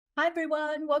Hi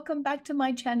everyone, welcome back to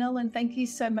my channel and thank you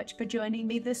so much for joining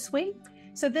me this week.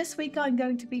 So this week I'm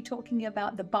going to be talking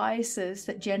about the biases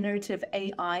that generative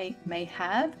AI may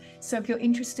have. So if you're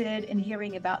interested in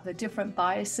hearing about the different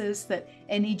biases that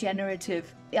any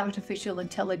generative artificial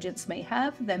intelligence may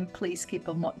have, then please keep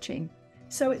on watching.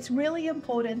 So it's really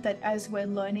important that as we're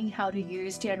learning how to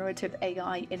use generative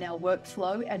AI in our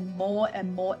workflow and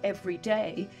more every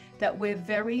day, that we're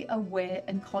very aware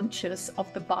and conscious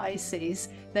of the biases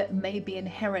that may be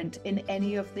inherent in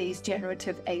any of these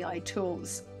generative AI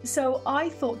tools. So I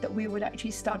thought that we would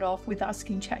actually start off with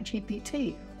asking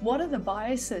ChatGPT, what are the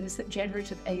biases that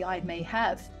generative AI may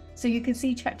have? So you can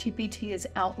see ChatGPT has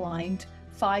outlined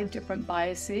 5 different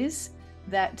biases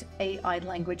that AI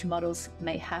language models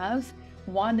may have.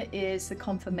 One is the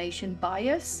confirmation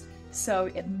bias.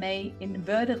 So it may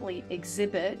inadvertently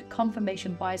exhibit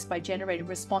confirmation bias by generating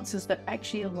responses that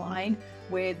actually align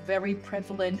with very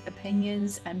prevalent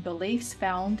opinions and beliefs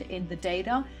found in the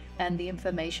data and the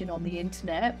information on the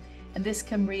internet. And this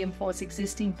can reinforce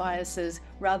existing biases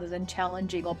rather than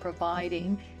challenging or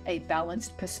providing a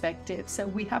balanced perspective. So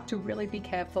we have to really be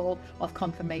careful of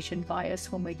confirmation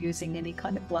bias when we're using any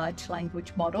kind of large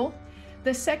language model.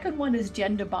 The second one is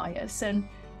gender bias. And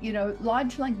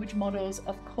large language models,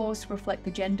 of course, reflect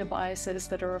the gender biases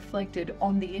that are reflected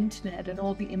on the internet and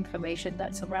all the information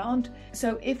that's around.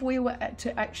 So if we were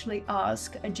to actually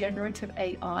ask a generative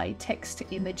AI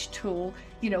text-to-image tool,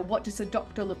 what does a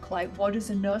doctor look like? What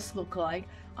does a nurse look like?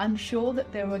 I'm sure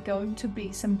that there are going to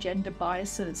be some gender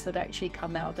biases that actually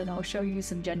come out, and I'll show you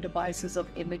some gender biases of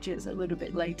images a little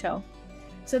bit later.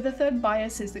 So the third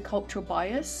bias is the cultural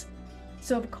bias.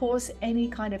 So of course, any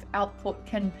kind of output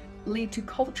can lead to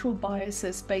cultural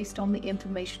biases based on the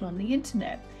information on the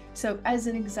internet. So as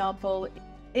an example,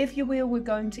 if you were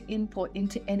going to input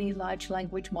into any large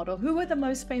language model, who are the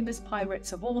most famous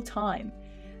pirates of all time?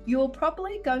 You're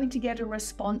probably going to get a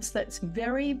response that's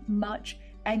very much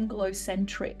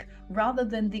Anglo-centric rather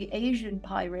than the Asian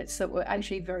pirates that were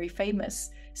actually very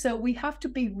famous. So we have to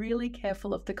be really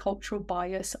careful of the cultural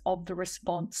bias of the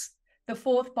response. The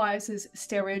fourth bias is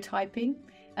stereotyping.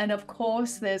 And of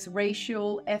course, there's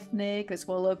racial, ethnic, as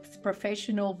well as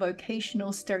professional,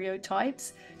 vocational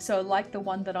stereotypes. So like the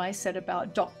one that I said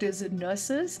about doctors and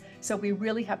nurses. So we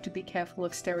really have to be careful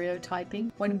of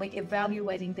stereotyping when we're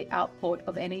evaluating the output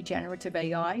of any generative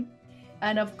AI.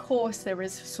 And of course, there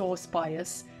is source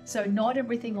bias. So not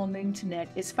everything on the internet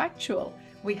is factual.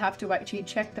 We have to actually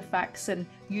check the facts and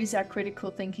use our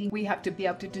critical thinking. We have to be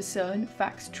able to discern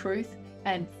facts, truth,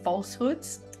 and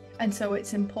falsehoods. And so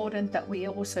it's important that we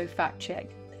also fact check.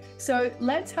 So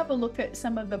let's have a look at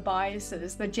some of the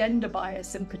biases, the gender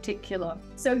bias in particular.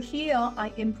 So here I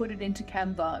inputted into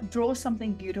Canva, draw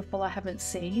something beautiful I haven't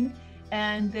seen.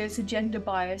 And there's a gender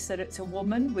bias that it's a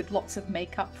woman with lots of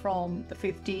makeup from the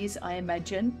 50s, I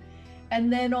imagine.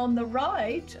 And then on the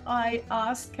right, I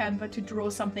asked Canva to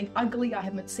draw something ugly I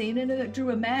haven't seen, and it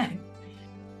drew a man.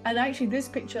 And actually this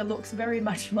picture looks very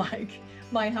much like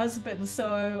my husband,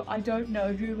 so I don't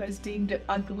know who has deemed it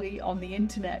ugly on the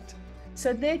internet.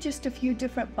 So they're just a few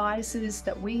different biases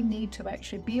that we need to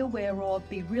actually be aware of,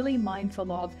 be really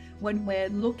mindful of when we're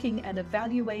looking and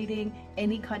evaluating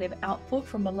any kind of output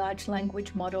from a large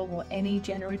language model or any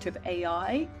generative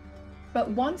AI. But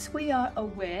once we are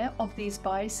aware of these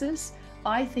biases,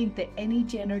 I think that any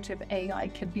generative AI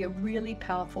can be a really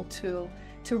powerful tool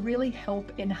to really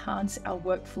help enhance our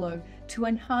workflow, to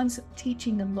enhance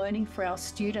teaching and learning for our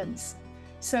students.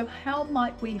 So how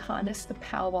might we harness the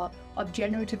power of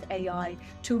generative AI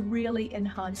to really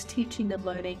enhance teaching and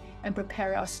learning and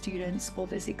prepare our students for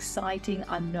this exciting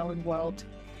unknown world?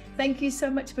 Thank you so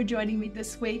much for joining me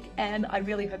this week, and I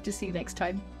really hope to see you next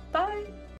time. Bye.